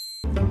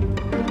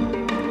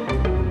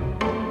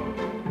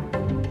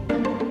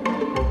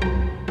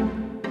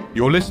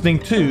You're listening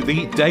to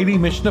the Daily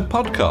Mishnah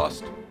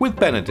Podcast with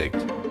Benedict.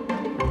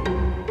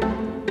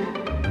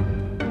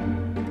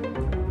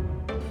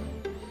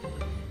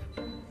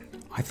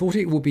 I thought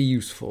it would be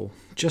useful,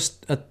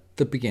 just at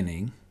the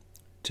beginning,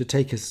 to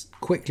take a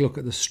quick look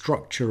at the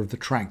structure of the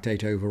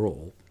tractate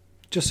overall,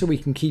 just so we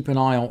can keep an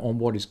eye on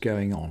what is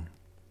going on.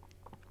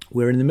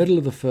 We're in the middle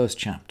of the first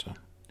chapter,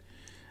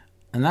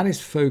 and that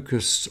is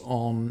focused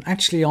on,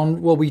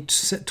 we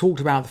talked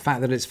about the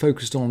fact that it's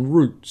focused on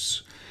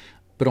roots,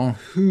 but on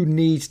who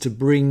needs to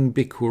bring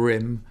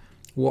Bikkurim,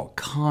 what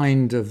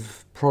kind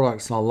of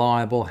products are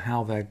liable,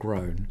 how they're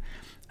grown.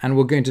 And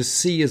we're going to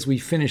see, as we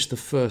finish the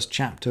first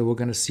chapter, we're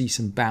going to see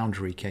some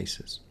boundary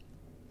cases.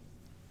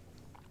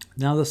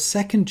 Now, the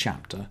second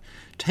chapter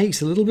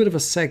takes a little bit of a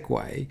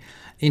segue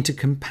into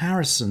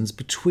comparisons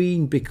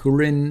between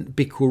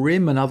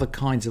Bikkurim and other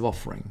kinds of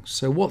offerings.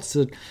 So what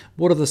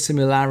are the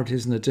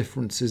similarities and the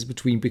differences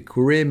between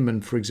Bikkurim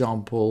and, for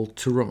example,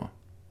 Terumah?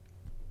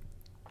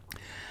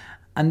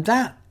 And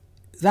that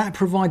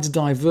provides a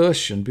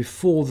diversion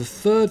before the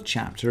third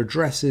chapter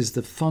addresses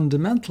the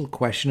fundamental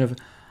question of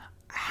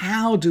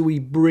how do we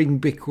bring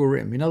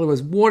Bikkurim? In other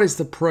words, what is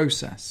the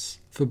process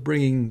for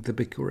bringing the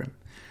Bikkurim?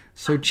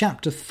 So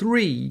chapter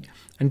 3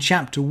 and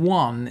chapter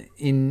 1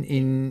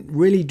 in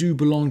really do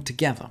belong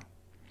together.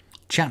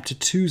 Chapter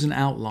 2 is an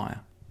outlier.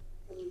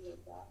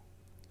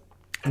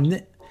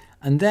 And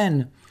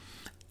then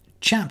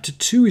chapter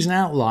 2 is an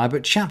outlier,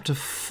 but chapter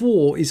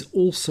 4 is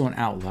also an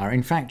outlier.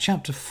 In fact,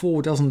 chapter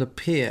 4 doesn't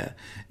appear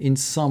in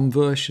some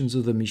versions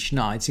of the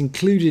Mishnah. It's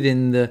included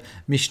in the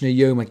Mishnah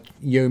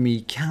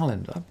Yomi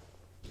calendar,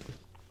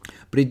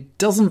 but it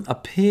doesn't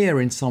appear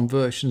in some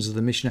versions of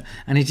the Mishnah,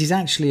 and it is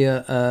actually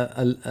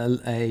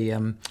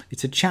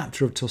it's a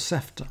chapter of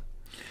Tosefta,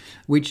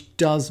 which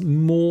does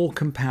more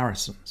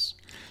comparisons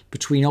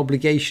between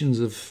obligations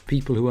of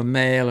people who are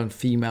male and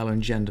female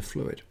and gender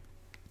fluid.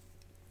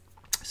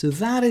 So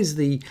that is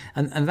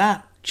and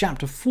that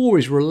chapter 4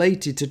 is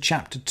related to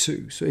chapter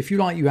 2. So if you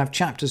like, you have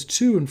chapters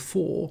 2 and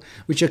 4,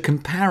 which are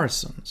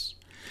comparisons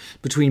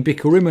between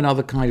Bikkurim and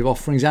other kind of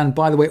offerings, and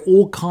by the way,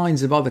 all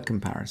kinds of other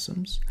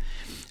comparisons.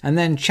 And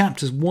then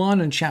chapters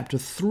 1 and chapter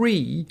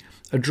 3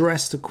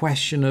 address the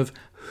question of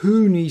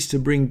who needs to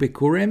bring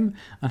Bikkurim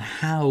and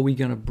how are we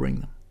going to bring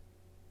them.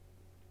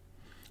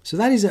 So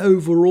that is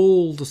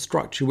overall the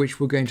structure which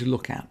we're going to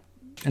look at.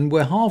 And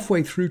we're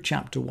halfway through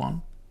chapter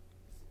 1.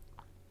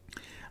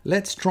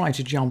 Let's try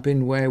to jump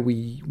in where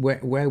we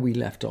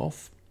left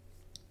off.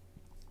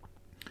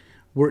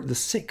 We're at the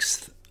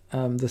sixth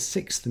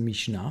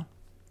Mishnah,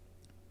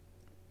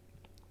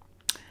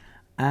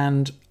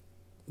 and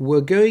we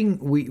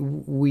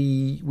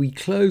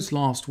closed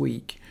last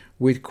week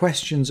with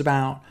questions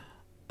about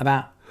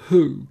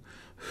who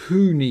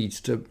needs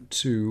to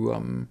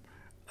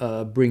bring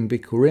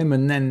Bikkurim,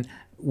 and then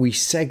we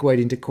segued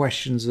into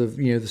questions of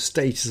the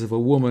status of a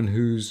woman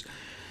who's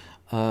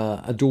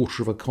a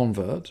daughter of a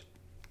convert.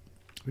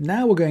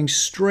 Now we're going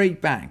straight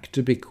back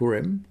to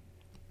Bikkurim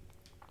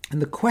and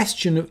the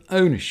question of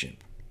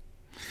ownership.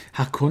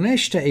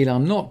 Hakonesh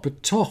te'ilanot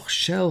betoch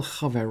shel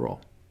chavero.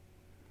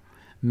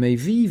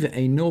 Mevi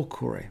ve'eino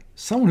kore.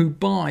 Someone who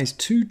buys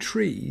 2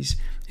 trees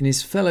in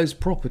his fellow's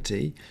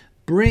property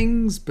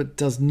brings but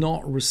does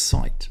not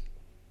recite.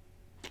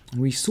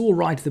 And we saw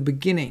right at the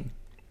beginning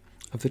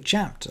of the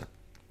chapter,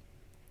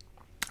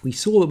 we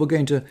saw that we're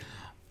going to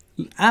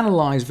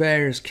analyse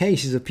various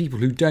cases of people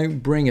who don't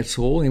bring at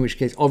all, in which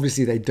case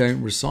obviously they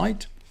don't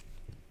recite.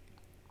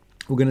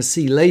 We're going to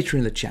see later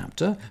in the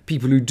chapter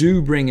people who do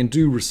bring and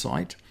do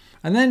recite.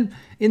 And then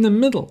in the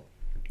middle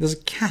there's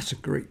a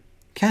category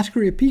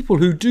of people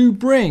who do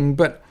bring,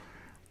 but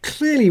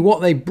clearly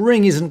what they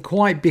bring isn't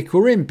quite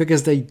Bikkurim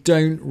because they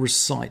don't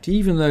recite,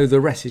 even though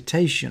the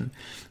recitation,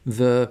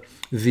 the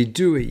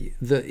vidui,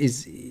 that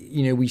is,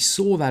 we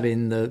saw that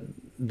in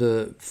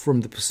the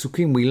from the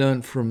Pesukim we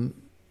learned from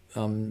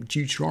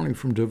Deuteronomy,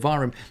 from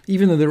Devarim,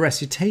 even though the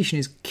recitation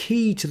is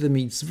key to the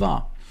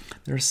mitzvah,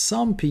 there are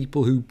some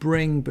people who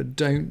bring but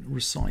don't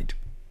recite.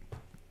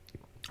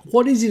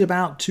 What is it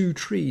about 2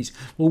 trees?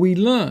 Well, we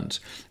learned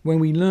when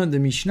we learned the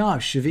Mishnah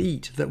of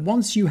Shavuot that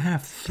once you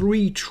have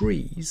 3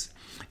 trees,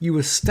 you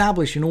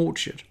establish an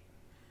orchard.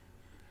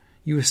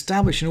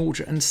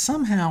 And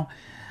somehow,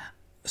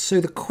 so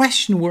the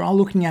question we're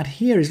looking at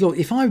here is, look,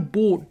 if I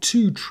bought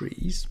 2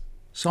 trees,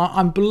 so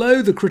I'm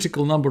below the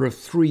critical number of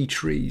 3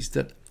 trees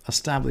that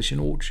establish an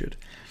orchard.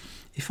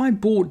 If I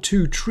bought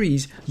 2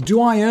 trees, do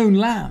I own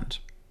land?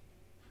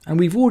 And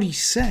we've already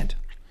said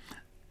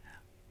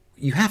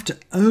you have to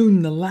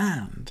own the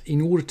land in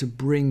order to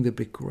bring the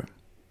Bikkurim.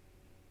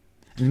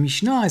 And the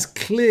Mishnah is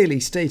clearly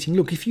stating,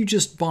 look, if you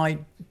just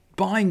buying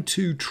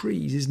 2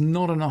 trees is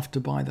not enough to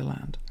buy the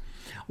land.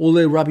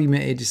 Although Rabbi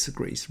Meir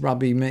disagrees.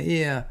 Rabbi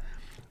Meir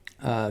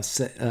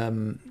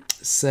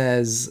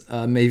says,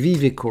 Mevi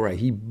v'koreh,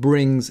 he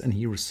brings and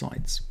he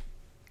recites.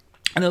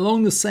 And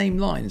along the same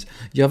lines,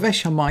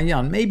 Yavesh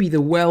HaMayan, maybe the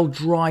well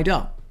dried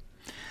up.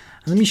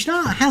 And the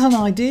Mishnah has an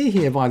idea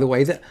here, by the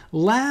way, that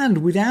land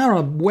without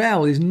a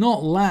well is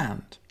not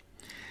land.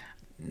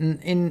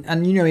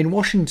 in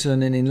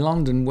Washington and in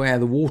London, where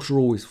the water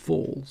always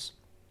falls,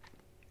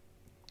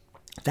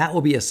 that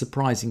will be a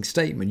surprising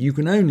statement. You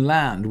can own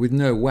land with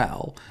no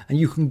well, and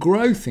you can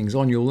grow things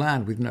on your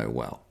land with no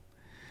well.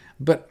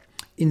 But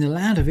in the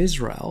land of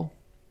Israel,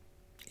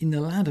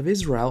 land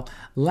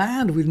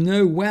with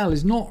no well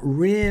is not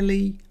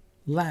really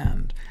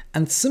land.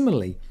 And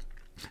similarly,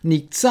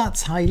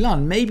 Niktzatz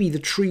Hailan, maybe the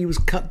tree was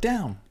cut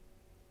down.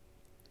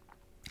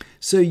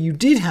 So you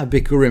did have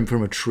Bikkurim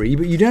from a tree,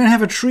 but you don't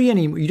have a tree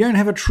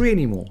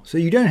anymore. So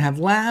you don't have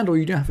land, or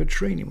you don't have a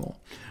tree anymore.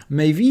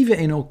 Meviva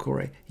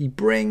enokore. He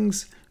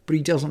brings, but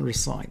he doesn't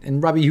recite.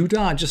 And Rabbi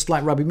Yehuda, just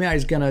like Rabbi Meir,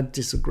 is going to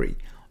disagree.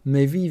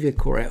 Meviva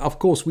kore. Of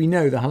course, we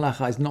know the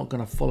halacha is not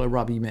going to follow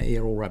Rabbi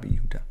Meir or Rabbi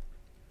Yehuda.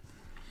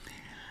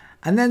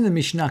 And then the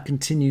Mishnah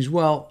continues,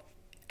 well,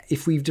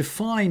 if we've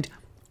defined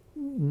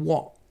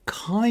what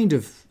kind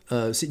of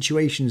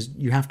situations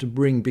you have to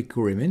bring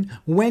Bikkurim in,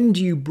 when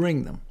do you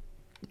bring them?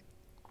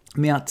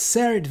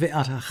 Me'atzeret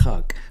ve'at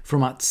hachag.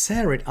 From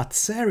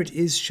Atzeret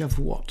is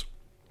Shavuot.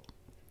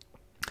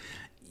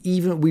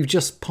 Even we've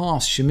just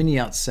passed Shemini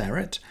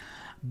Atzeret,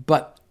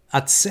 but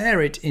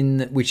Atzeret,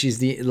 which is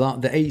the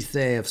 8th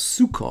day of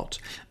Sukkot,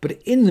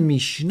 but in the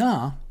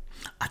Mishnah,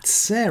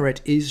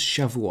 Atzeret is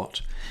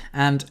Shavuot.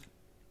 And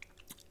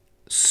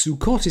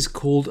Sukkot is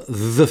called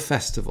the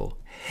festival,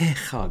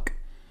 Hechag.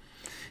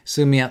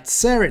 So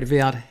miatzeret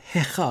ve'ad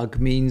hechag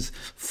means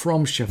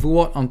from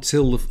Shavuot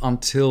until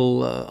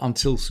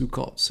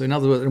Sukkot. So in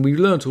other words, and we've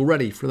learnt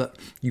already for that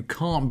you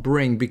can't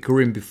bring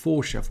Bikkurim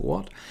before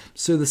Shavuot.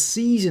 So the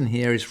season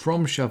here is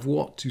from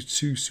Shavuot to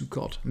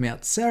Sukkot.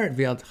 Miatzeret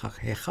ve'ad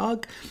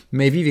hechag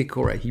mevi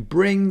v'koreh. He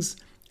brings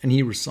and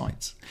he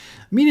recites.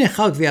 Min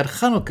hechag ve'ad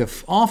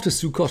Chanukah, after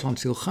Sukkot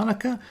until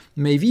Chanukah,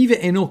 mevi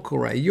ve'eno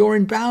koreh. You're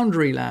in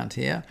boundary land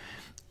here.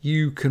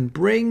 You can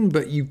bring,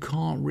 but you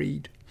can't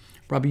read.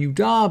 Rabbi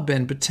Yehuda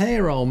ben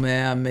Betera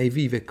omer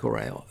mevi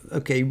v'koreh.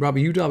 Okay, Rabbi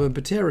Yehuda ben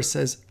Betera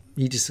says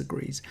he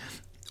disagrees.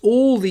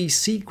 All these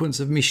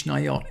sequence of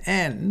Mishnayot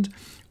end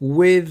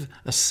with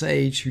a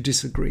sage who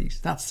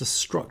disagrees. That's the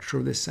structure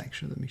of this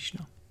section of the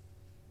Mishnah.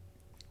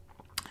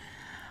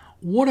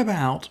 What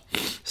about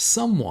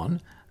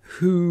someone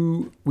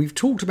who, we've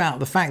talked about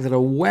the fact that a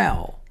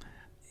well,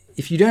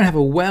 if you don't have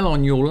a well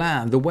on your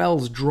land, the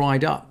well's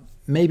dried up,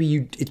 maybe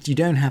you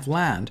don't have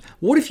land.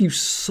 What if you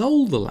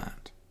sold the land?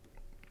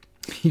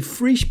 He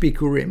frish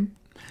Bikkurim,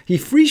 he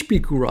frish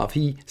Bikkurav,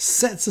 he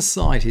sets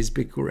aside his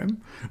Bikkurim,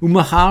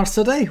 umahar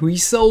sadeh, he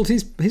sold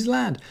his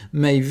land.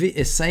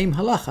 Mevi, same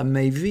halacha,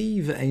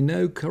 mevi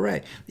ve'eno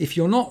kareh. If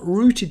you're not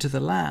rooted to the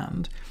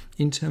land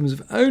in terms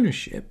of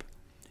ownership,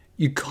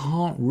 you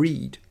can't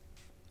read.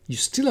 You're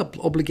still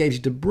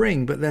obligated to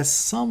bring, but there's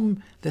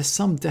some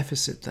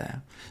deficit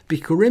there.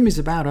 Bikkurim is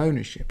about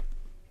ownership.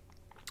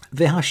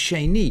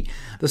 Vehasheni,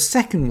 the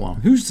second one.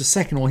 Who's the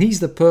second one?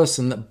 He's the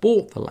person that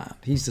bought the land.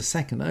 He's the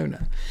second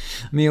owner.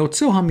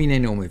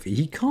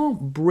 He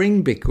can't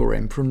bring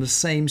Bikkurim from the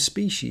same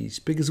species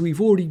because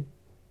we've already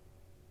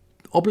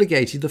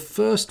obligated the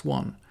first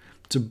one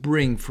to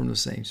bring from the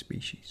same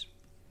species.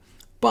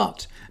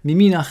 But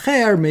mimin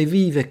acher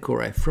mevi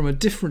v'koreh, from a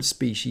different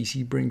species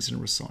he brings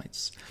and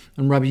recites.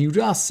 And Rabbi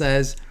Yehuda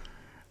says,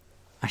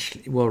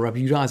 Rabbi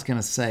Yehuda is going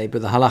to say,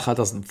 but the halacha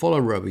doesn't follow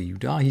Rabbi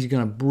Yehuda. He's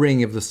going to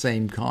bring of the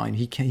same kind.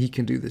 He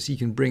can do this. He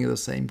can bring of the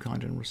same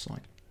kind and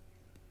recite.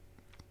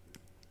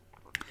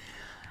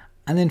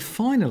 And then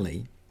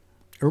finally,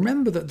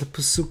 remember that the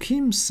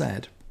Pesukim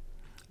said,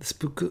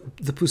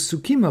 the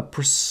Pesukim are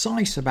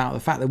precise about the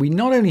fact that we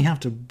not only have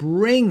to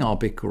bring our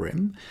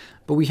Bikkurim,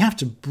 but we have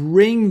to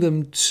bring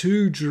them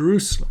to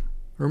Jerusalem.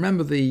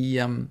 Remember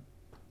let's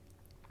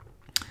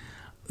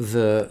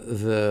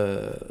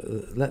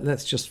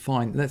just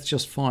find the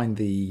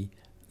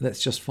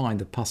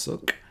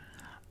pasuk.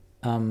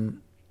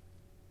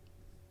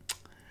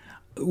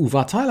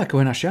 Uvatay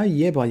lakohen asher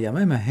yeh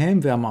bayamim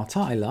hahem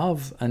ve'amarta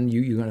elav, and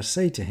you're going to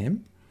say to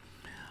him,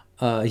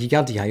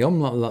 Higadti hayom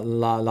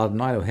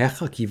la'Adonai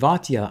Elohecha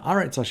kivati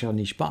ha'aretz asher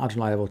nishba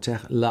Adonai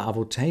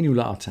la'avotenu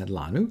la'ated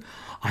lanu.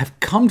 I have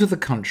come to the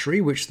country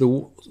which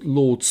the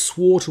Lord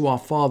swore to our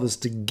fathers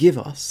to give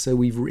us, so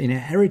we've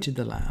inherited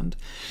the land.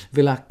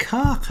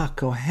 V'lakach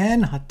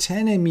hakohen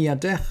hatene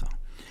miyadecha,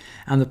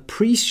 and the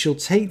priest shall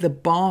take the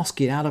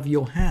basket out of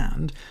your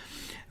hand.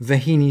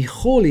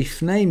 V'hinicho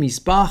lifnei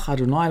mizbach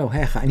Adonai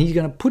Elohecha, and he's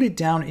going to put it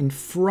down in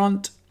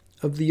front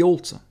of the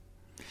altar.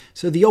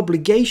 So the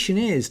obligation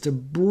is to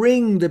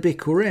bring the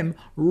Bikkurim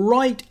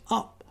right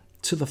up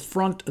to the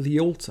front of the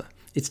altar.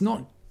 It's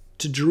not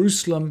to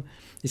Jerusalem.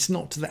 It's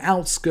not to the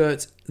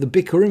outskirts. The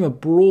Bikkurim are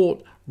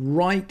brought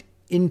right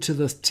into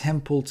the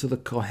temple to the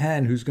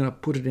Kohen, who's going to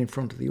put it in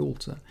front of the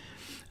altar.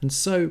 And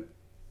so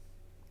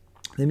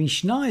the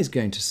Mishnah is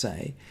going to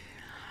say,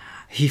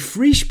 he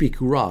frish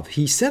Bikkurav,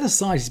 he set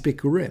aside his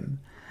Bikkurim,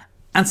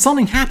 and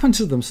something happened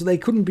to them so they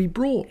couldn't be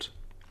brought.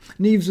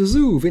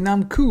 Nivzazu,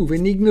 v'namku,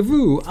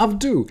 v'nignavu,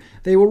 avdu.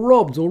 They were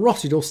robbed or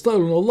rotted or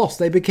stolen or lost.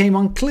 They became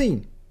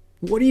unclean.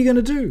 What are you going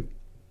to do?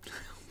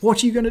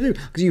 What are you going to do?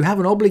 Because you have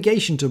an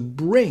obligation to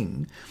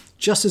bring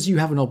just as you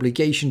have an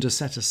obligation to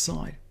set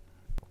aside.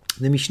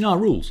 The Mishnah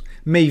rules,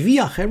 Mevi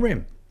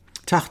acherim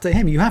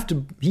tachtehem.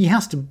 He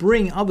has to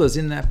bring others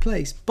in their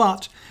place,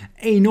 but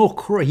eino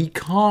koreh, he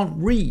can't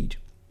read.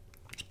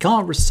 He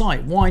can't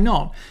recite. Why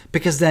not?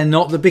 Because they're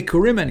not the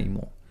Bikkurim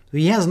anymore.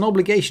 He has an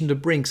obligation to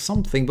bring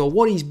something, but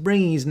what he's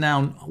bringing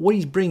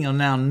are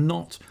now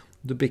not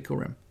the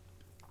Bikkurim.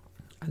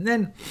 And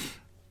then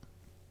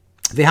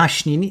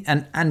Vehashnini,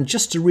 and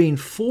just to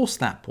reinforce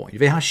that point,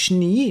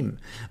 Vehashniyim,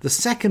 the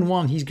second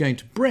one he's going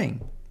to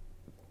bring,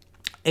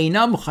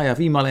 Einam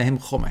chayavim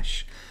alehem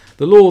chomesh.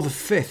 The law of the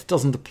fifth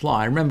doesn't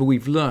apply. Remember,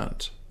 we've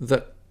learnt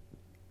that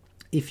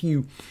if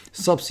you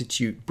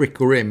substitute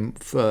Bikkurim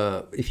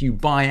for, if you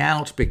buy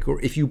out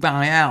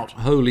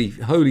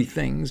holy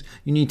things,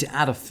 you need to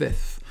add a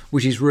fifth,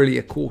 which is really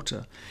a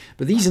quarter.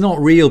 But these are not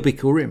real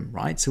Bikkurim,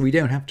 right? So we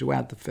don't have to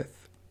add the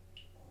fifth.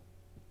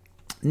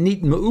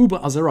 Nit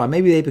ma'uba azara.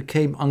 Maybe they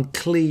became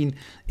unclean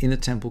in the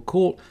temple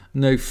court.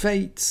 No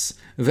fates.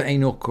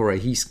 Ve'eno koreh.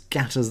 He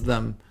scatters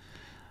them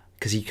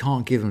because he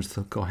can't give them to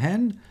the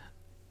Kohen.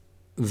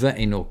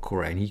 Ve'eno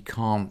koreh. And he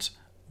can't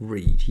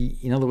read.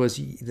 In other words,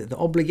 the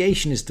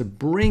obligation is to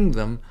bring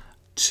them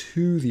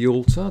to the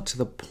altar to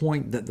the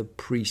point that the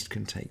priest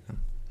can take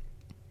them.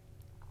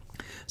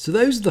 So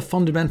those are the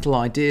fundamental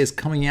ideas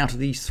coming out of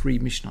these three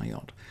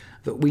Mishnayot.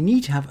 That we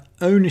need to have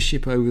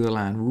ownership over the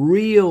land,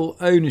 real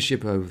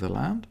ownership over the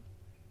land.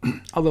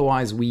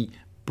 Otherwise we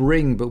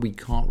bring but we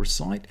can't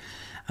recite.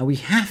 And we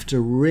have to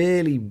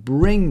really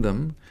bring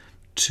them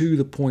to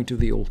the point of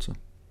the altar.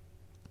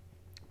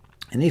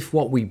 And if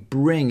what we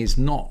bring is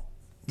not,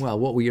 well,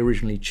 what we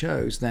originally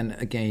chose, then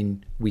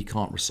again, we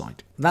can't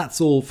recite.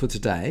 That's all for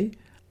today.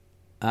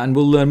 And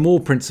we'll learn more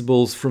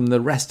principles from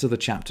the rest of the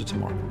chapter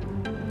tomorrow.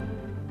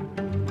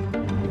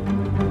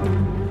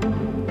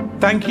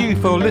 Thank you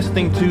for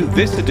listening to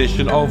this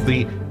edition of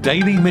the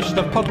Daily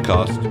Mishnah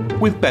Podcast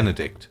with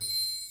Benedict.